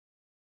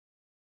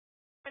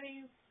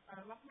Everybody,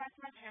 welcome back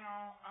to my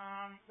channel.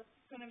 This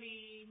is going to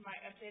be my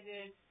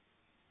updated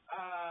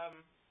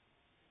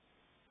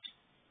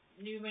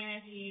new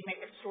vanity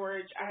makeup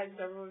storage. I had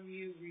several of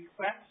you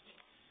request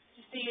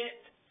to see it,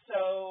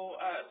 so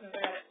as soon as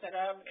I got it set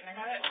up, and I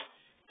got it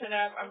set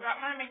up, I've got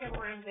my makeup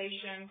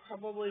organization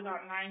probably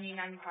about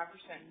 90–95%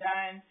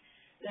 done.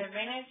 The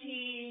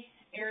vanity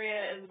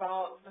area is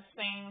about the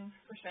same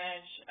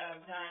percentage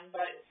done,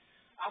 but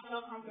I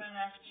feel confident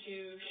enough to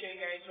show you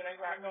guys what I've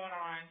got going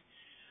on.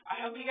 I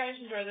hope you guys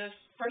enjoy this.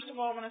 First of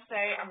all, I want to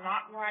say I'm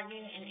not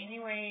bragging in any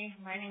way,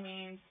 by any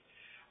means.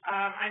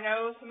 I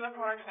know some of the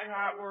products I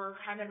got were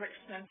kind of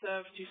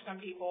expensive to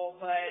some people,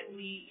 but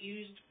we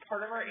used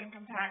part of our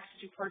income tax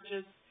to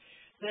purchase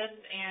this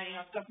and,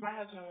 stuff my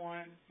husband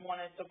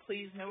wanted. So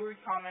please, no rude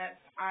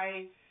comments.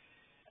 I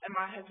and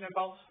my husband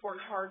both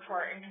worked hard for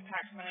our income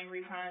tax money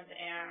refund,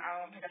 and I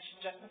don't think I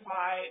should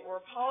justify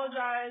or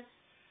apologize.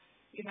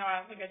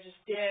 I don't think I just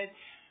did.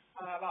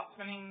 About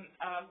spending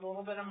a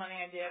little bit of money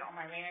I did on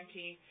my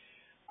vanity.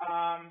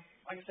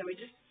 Like I said, we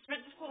just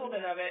spent just a little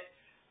bit of it.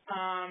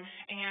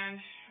 And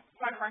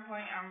quite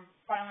frankly, I'm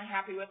finally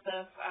happy with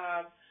this.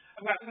 I've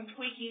got some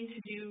tweaking to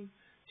do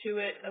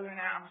to it. Other than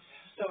that, I'm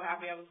so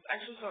happy. I was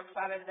actually so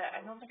excited that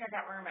I don't think I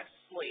got very much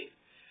sleep.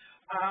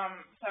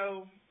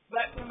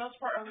 But for the most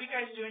part, I hope you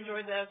guys do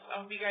enjoy this. I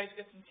hope you guys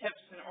get some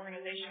tips and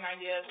organization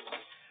ideas.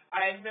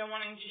 I've been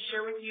wanting to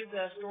share with you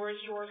the storage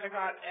drawers I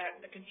got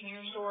at the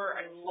Container Store.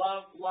 I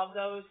love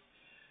those.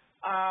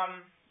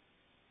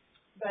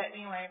 But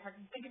anyway, if I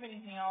can think of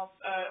anything else.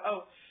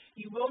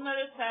 You will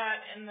notice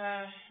that in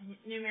the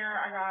new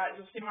mirror I got,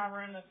 you'll see my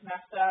room that's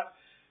messed up.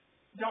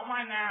 Don't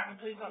mind that, and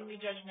please don't be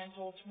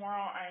judgmental.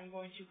 Tomorrow I'm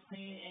going to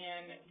clean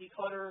and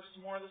declutter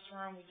some more of this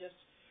room. We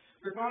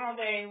were gone all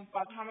day.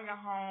 By the time I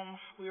got home,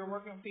 we were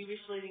working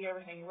feverishly to get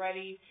everything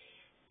ready.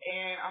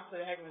 And I'll say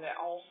the heck with it.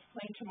 I'll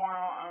clean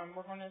tomorrow.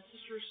 We're going to his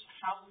sister's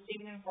house this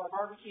evening for a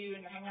barbecue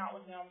and to hang out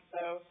with them.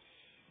 So,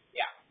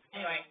 yeah.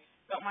 Anyway,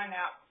 don't mind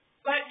that.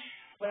 But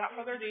without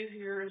further ado,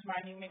 here is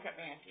my new makeup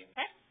vanity.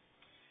 Okay?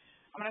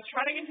 I'm going to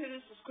try to get through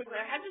this as quickly.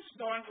 I had this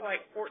going for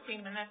like 14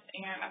 minutes,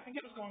 and I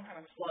think it was going kind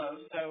of slow.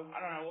 So,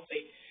 I don't know. We'll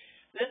see.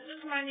 This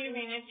is my new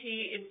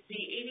vanity. It's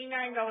the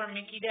 $89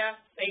 Mickey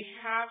desk. They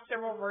have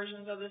several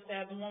versions of this. They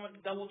have the one with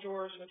the double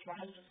drawers, which my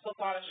husband still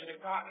thought I should have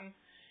gotten.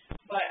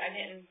 But I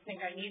didn't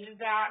think I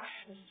needed that.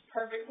 This is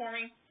perfect for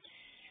me.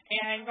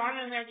 And I've gone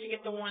in there to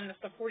get the one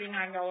that's the $49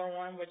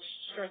 one, which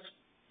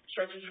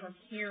stretches from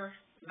here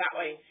that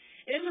way.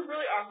 It is a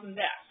really awesome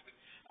desk.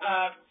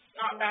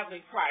 Not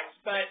badly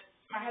priced, but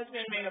my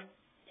husband made a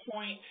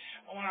point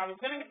when I was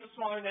going to get the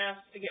smaller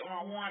desk to get what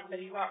I want, but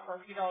he thought for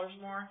a few dollars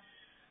more,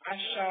 I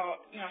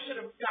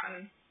should have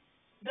gotten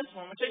this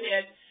one, which I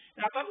did.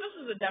 And I thought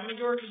this was a dummy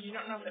drawer because you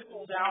don't know if it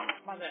pulls out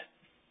by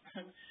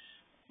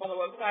the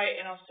website,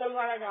 and I'm so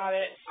glad I got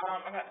it.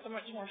 I got so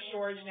much more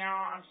storage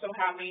now. I'm so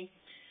happy.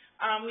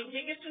 We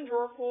did get some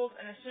drawer pulls,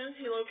 and as soon as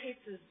he locates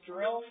his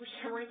drill, for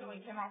some reason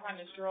we cannot find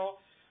his drill,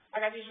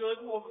 I got these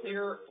really cool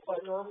clear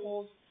drawer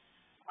pulls.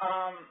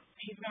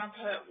 He's going to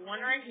put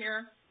one right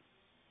here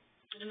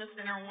in the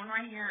center, one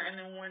right here, and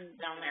then one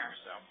down there.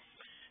 So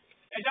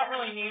I don't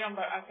really need them,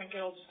 but I think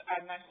it'll just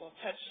add a nice little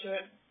touch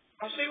to it.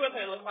 I'll show you what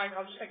they look like.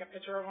 I'll just take a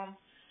picture of them.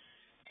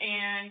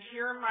 And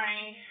here are my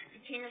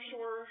Container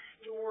Store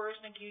drawers.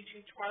 Thank you to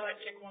Twilight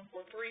Chick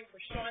 143 for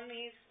showing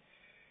these.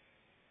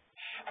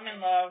 I'm in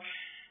love.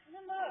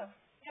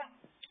 Yeah.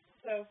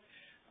 So,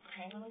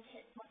 okay, let me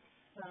take my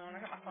phone.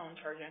 I got my phone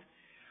charging.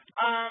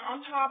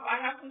 On top,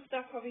 I have some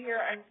stuff over here.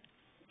 I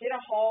did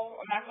a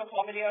massive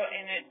haul video,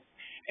 and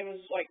it was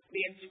like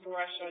being super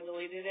rushed, so I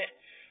deleted it.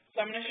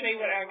 So I'm going to show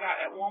you what I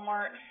got at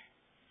Walmart.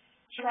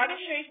 Try to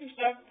show you some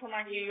stuff from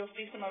IKEA. You'll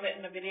see some of it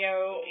in the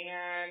video,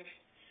 and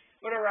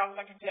whatever else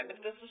I can fit, but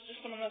this is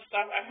just some of the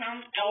stuff. I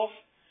found Elf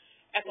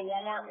at the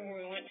Walmart when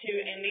we went to,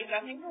 and these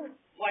I think were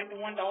like the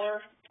 $1.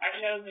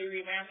 Actually, they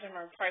revamped them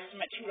or priced them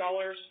at $2.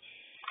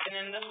 And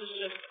then this is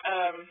just,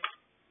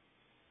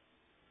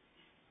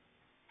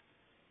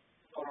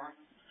 hold on.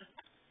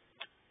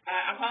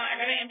 I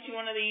got an empty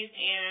one of these,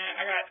 and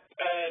I got,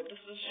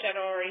 this is a shed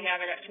I already had.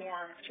 I got two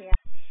more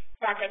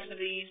backups of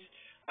these.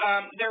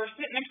 They were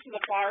sitting next to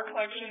the flower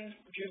collection,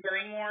 Drew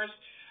Barrymore's.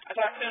 I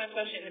talked to an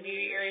associate in the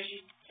beauty area.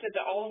 She said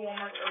that all the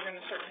Walmarts are going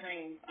to start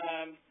carrying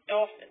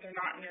Elf if they're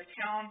not in your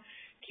town.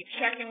 Keep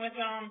checking with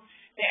them.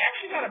 They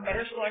actually got a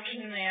better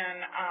selection than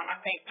I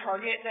think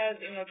Target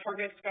does.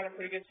 Target's got a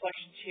pretty good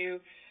selection too.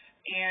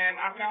 And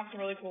I found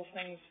some really cool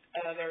things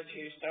there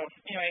too. So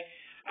anyway,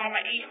 my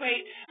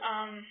Equate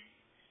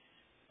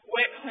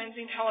wet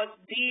cleansing towels.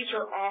 These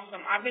are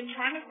awesome. I've been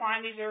trying to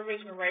find these.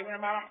 Everybody's been raving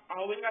about them.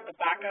 I always got the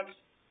backups.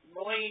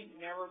 Really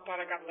never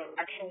thought I got the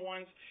actual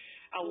ones.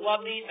 I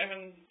love these.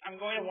 I'm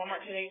going to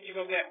Walmart today to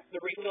go get the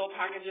refill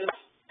packages.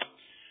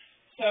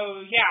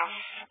 So,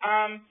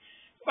 yeah.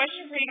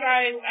 Question for you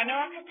guys. I know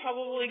I could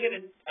probably get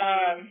a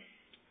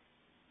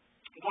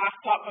glass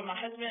top, but my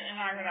husband and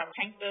I are going to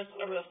paint this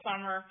over the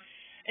summer.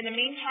 In the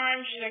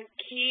meantime, should I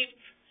keep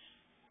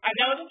I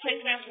know the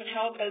placemats would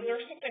help, but is there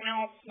something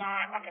else,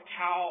 not like a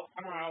towel,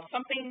 I don't know,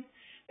 something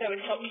that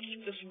would help me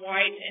keep this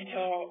white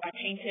until I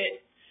paint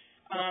it?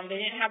 They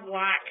didn't have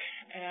black.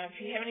 If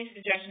you have any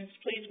suggestions,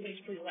 please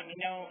let me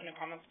know in the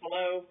comments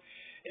below.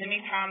 In the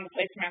meantime, the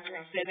placemats are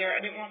going to stay there. I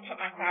didn't want to put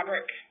my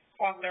fabric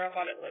cloth there. I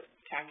thought it looked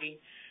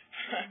tacky.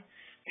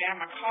 Yeah,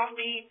 my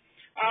coffee.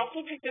 I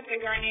also picked up the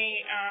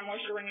Garnier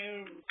Moisture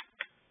Renew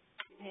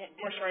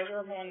moisturizer.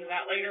 I'll go into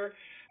that later.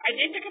 I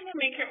did pick up a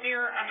makeup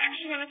mirror. I'm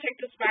actually going to take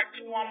this back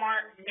to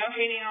Walmart. No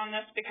hating on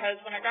this because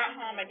when I got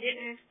home, by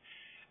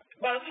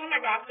the time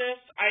I got this,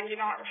 I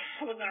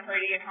wasn't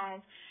afraid to get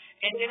home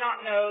and did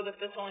not know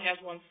that this only has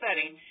one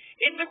setting.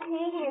 It's a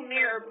cool little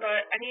mirror,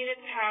 but I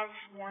needed to have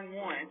more than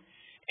one.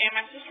 And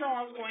my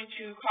sister-in-law is going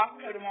to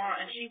Costco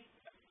tomorrow, and she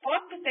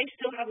thought that they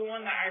still have the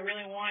one that I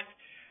really want.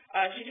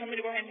 She told me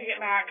to go ahead and take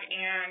it back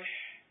and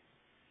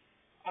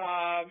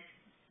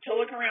to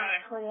look around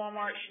at her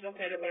Walmart. She thought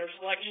they had a better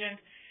selection.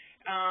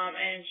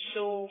 And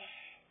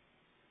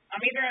I'm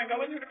either going to go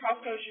with her to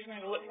Costco, she's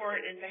going to look for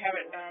it, and if they have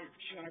it,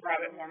 she's going to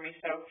grab it for me.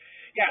 So,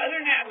 yeah, other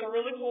than that, it's a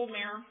really cool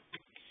mirror.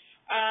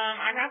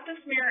 I got this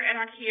mirror at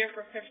IKEA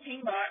for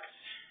 $15.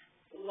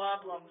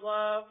 Love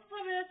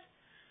it.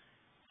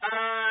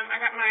 I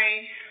got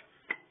I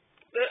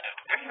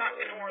cannot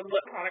get any more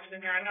lip products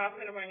in here. I know I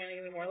said I wasn't going to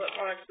get any more lip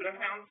products, but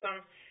I found some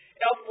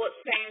e.l.f. lip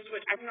stains,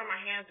 which I put on my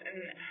hands, and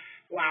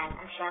wow,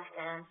 I'm shocked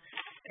about them.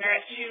 And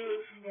I got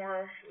 2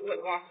 more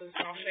lip glosses,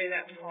 and I'll show you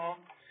that in the haul.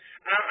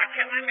 I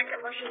kept my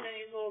makeup brushes in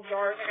these little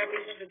jars. I got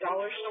these at the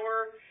dollar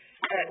store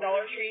at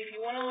Dollar Tree. If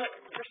you want to look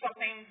for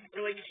something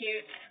really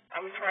cute, I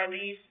would try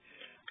these.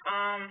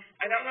 I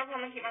don't know if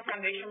I'm going to keep my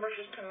foundation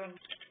brushes because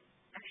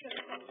actually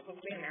that's not supposed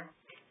to be in there.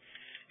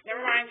 Never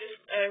mind, just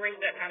erase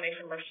that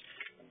foundation brush.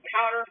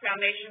 Powder,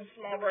 foundation,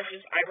 small brushes,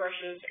 eye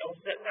brushes,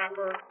 zip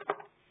zapper.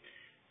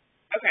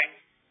 Okay,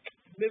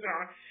 moving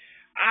on.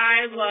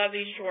 I love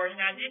these drawers.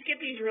 Now, I did get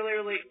these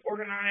really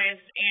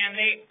organized, and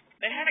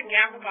they had a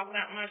gap about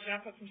that much, and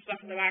I put some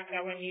stuff in the back that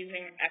I wasn't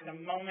using at the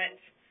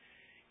moment.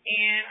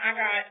 And I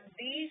got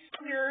these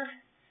clear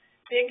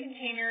big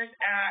containers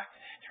at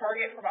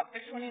Target for about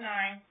 $6.29.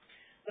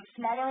 The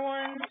smaller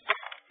ones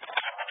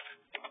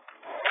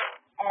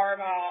are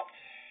about,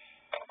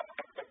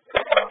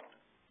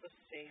 let's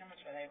see, how much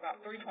are they? About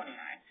 $3.29.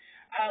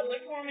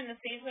 Look for them in the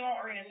seasonal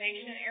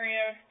organization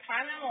area,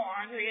 kind of in the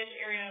laundry-ish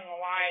area in the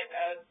light.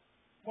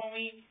 When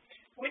we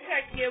went to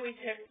IKEA, we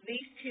took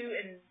these 2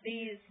 and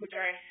these, which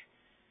I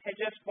had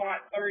just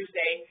bought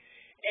Thursday.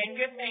 And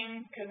good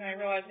thing, because I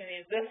realized I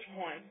needed this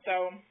one.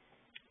 So,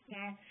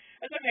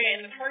 that's okay.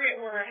 In the Target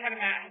where I had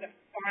them at, I had to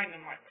find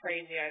them like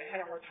crazy. I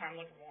had a hard time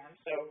looking for them.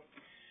 So,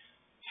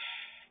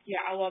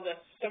 yeah, I love this.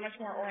 So much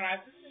more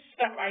organized. This is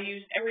stuff I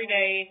use every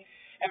day.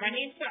 If I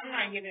need something,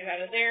 I get it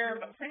out of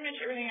there. But pretty much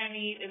everything I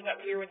need is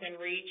up here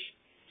within reach.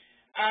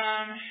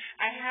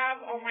 I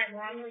have all my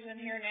bronzers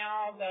in here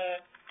now. The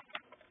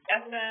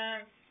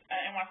Essence,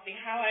 NYC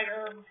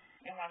Highlighter,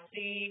 NYC,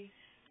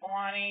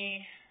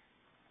 Milani,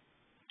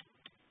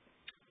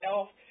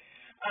 e.l.f.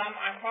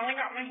 I finally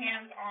got my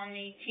hands on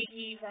the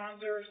Tiki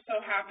bronzer.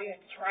 So happy.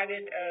 I tried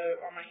it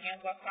on my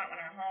hands last night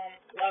when I got home.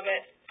 Love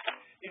it.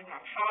 These are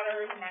my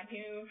powders, my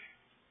new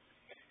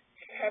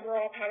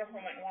Coverall powder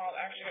from Wet n Wild.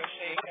 Actually, I'll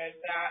show you guys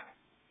that.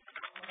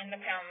 And the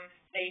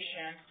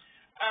foundation.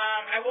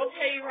 I will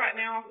tell you right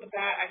now off the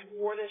bat, I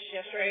wore this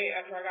yesterday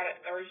after I got it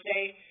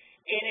Thursday.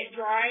 And it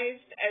dries,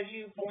 as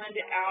you blend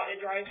it out, it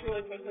dries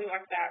really quickly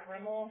like that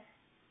Rimmel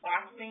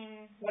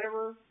lasting,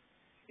 whatever.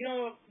 You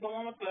know, the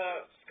one with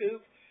the scoop.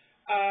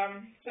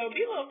 So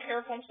be a little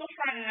careful. I'm still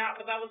trying it out,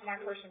 but that was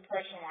my first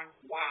impression, like,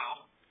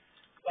 wow.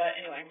 But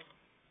anyway.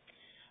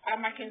 I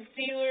have my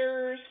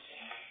concealers,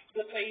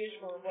 which I use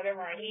for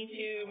whatever I need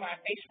to, my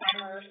face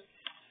primers.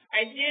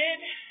 I did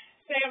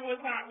say I was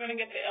not going to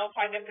get the e.l.f.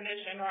 High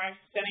Definition or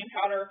setting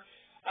powder.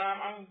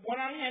 I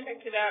went on ahead and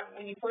picked it up.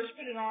 When you first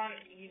put it on,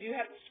 you do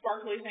have the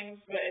sparkly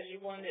things, but as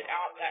you blend it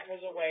out, that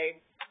goes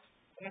away.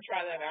 I'm going to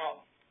try that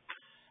out.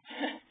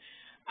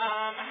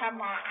 I have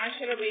my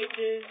eyeshadow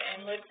bases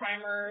and lid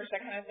primers,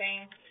 that kind of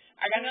thing.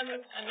 I got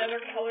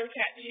another color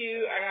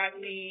tattoo. I got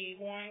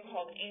the one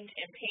called Ink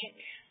and Pink.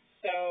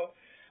 So,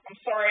 I'm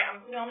sorry,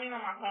 I'm filming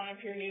on my phone if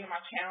you're new to my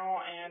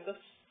channel, and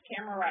this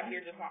camera right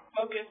here does not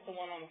focus. The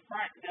one on the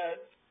front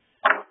does.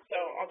 So,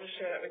 I'll just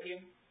share that with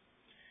you.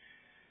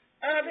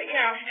 But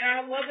yeah, and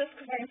I love this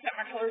because I can set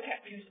my color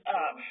tattoos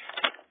up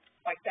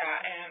like that.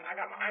 And I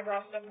got my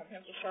eyebrow stuff, my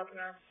pencil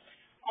sharpener.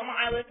 All my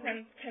eyelid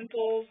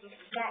pencils. This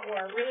is not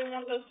where I really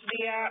want those to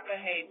be at, but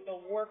hey,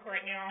 they'll work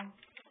right now.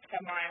 I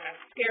have my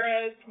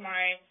mascaras,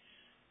 my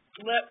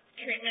lip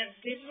treatments.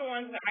 These are the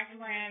ones that my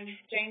friend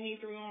Jamie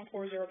 3140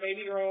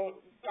 Baby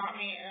Girl got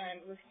me,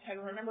 and had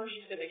to remember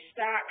she said they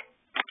stack.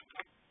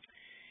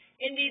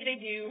 Indeed, they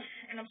do.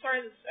 And I'm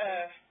sorry this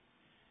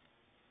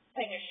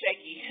thing is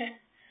shaky.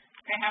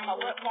 I have my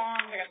lip balm,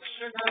 I got the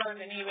sugar,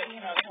 the Neva, you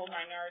know, the whole 9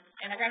 yards.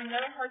 And I got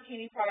another hard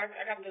candy product.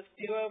 I got this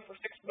duo for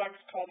 $6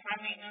 called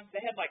High Maintenance.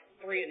 They had like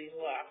 3 of these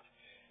left.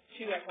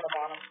 2 I put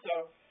on them.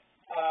 So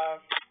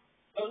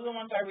those are the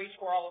ones I reach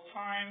for all the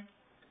time.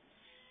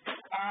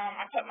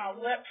 I put my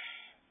lip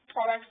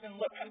products and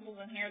lip pencils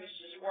in here. This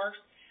just works.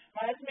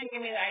 My husband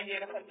gave me the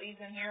idea to put these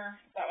in here.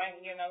 That way I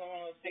can get another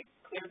one of those big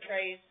clear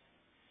trays.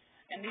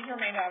 And these are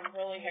made out of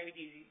really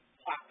heavy-duty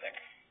plastic.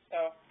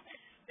 So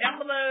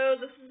down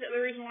below, this is the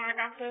reason why I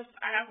got this.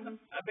 I have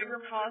a bigger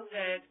palette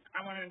that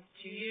I wanted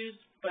to use,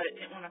 but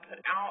didn't want to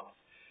put out.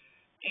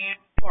 And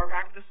as far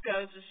back this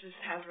goes, this just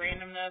has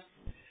randomness.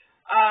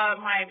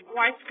 My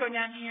wipes go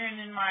down here,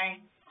 and then my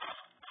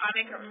eye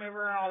makeup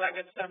remover and all that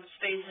good stuff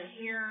stays in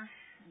here.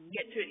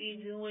 Get to it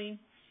easily.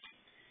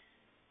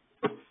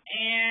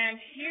 And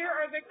here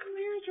are the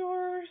clear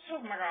drawers.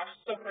 Oh my gosh,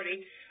 so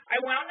pretty. I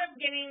wound up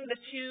getting the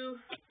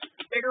two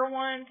bigger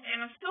ones,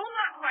 and I'm still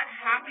not quite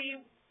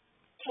happy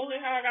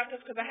totally how I got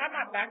this because I have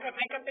my backup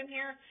makeup in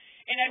here,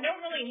 and I don't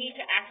really need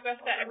to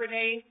access that every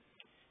day.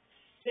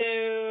 So,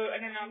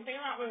 I don't know, I'm thinking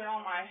about moving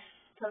all my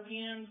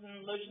perfumes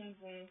and lotions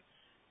and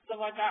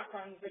stuff like that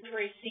from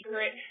Victoria's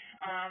Secret.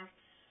 I'm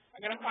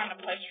going to find a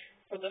place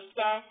for this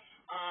stuff.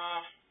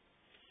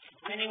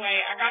 Anyway,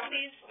 I got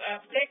these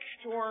thick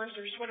drawers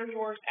or sweater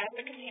drawers at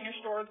the Container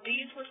Store.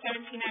 These were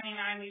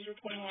 $17.99. These were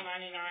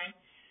 $21.99.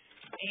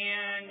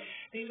 And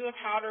these are the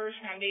powders,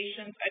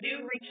 foundations. I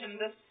do reach in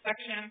this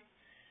section.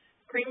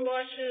 Cream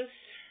blushes,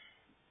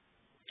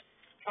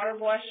 powder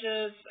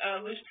blushes,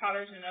 loose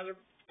powders, and other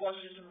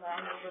blushes and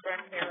bronzers are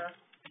back there.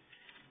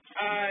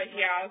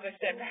 Yeah, as I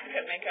said,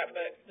 backup makeup,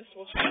 but this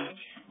will change.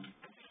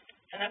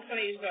 And that's what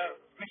I use to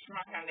mix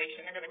my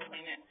foundation. I'm going to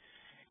clean it.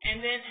 And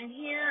then in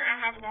here,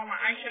 I have all my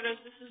eyeshadows.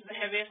 This is the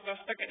heaviest, so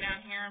I'll stick it down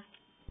here.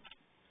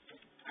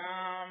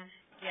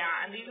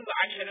 Yeah, and these are the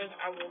eyeshadows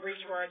I will reach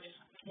for. I just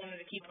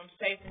wanted to keep them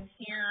safe in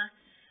here.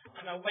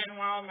 My Wet n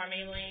Wild, my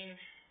Maybelline,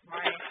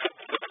 my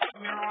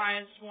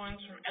mineralized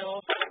ones from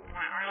Elf,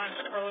 my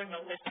eyelash curler,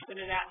 no place to put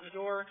it out in the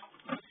door.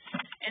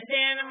 And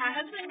then my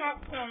husband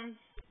got some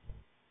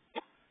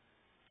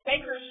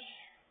Baker's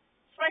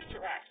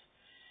spicer racks.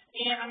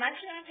 And I'm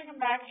actually going to take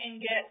them back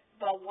and get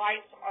the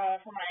lights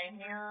for my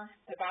mirror,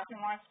 the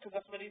bathroom lights, because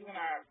that's what he's going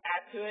to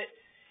add to it.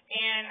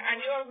 And I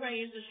knew I was going to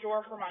use this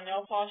drawer for my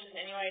nail polishes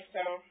anyway,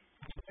 so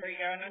there you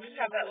go. And I just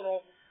have that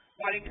little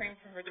body cream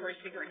from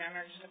Victoria's Secret down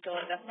there just to fill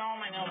it. That's not all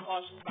my nail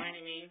polishes by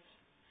any means.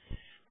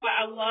 But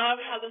I love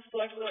how this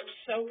looks. It looks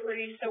so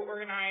pretty, so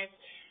organized.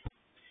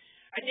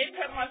 I did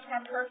put most of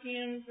my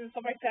perfumes and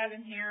stuff like that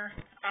in here.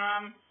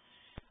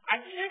 I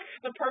took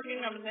the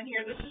perfume that was in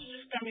here. This is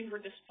just going to be for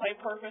display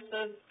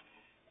purposes.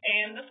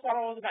 And this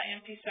bottle is about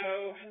empty,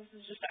 so this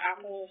is just an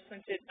apple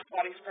scented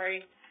body spray.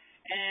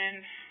 And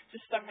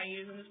just stuff I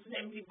use. And this is an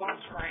empty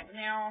box right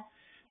now.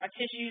 My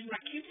tissues,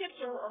 my Q-tips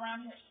are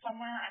around here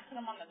somewhere. I put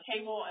them on the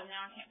table, and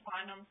now I can't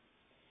find them.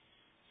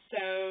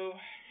 So,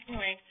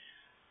 anyway.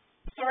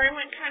 Sorry I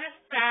went kind of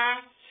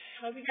fast.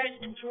 Hope you guys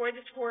enjoyed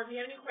the tour. If you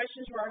have any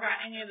questions where I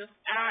got any of this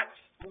at,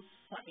 just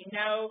let me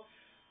know.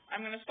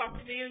 I'm going to stop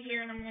the video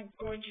here, and I'm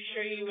going to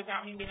show you,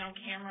 without me being on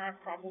camera,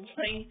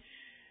 probably,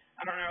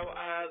 I don't know,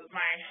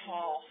 my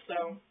haul.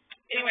 So,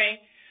 anyway,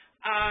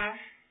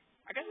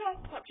 I guess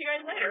I'll talk to you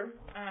guys later.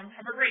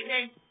 Have a great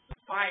day.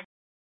 Bye.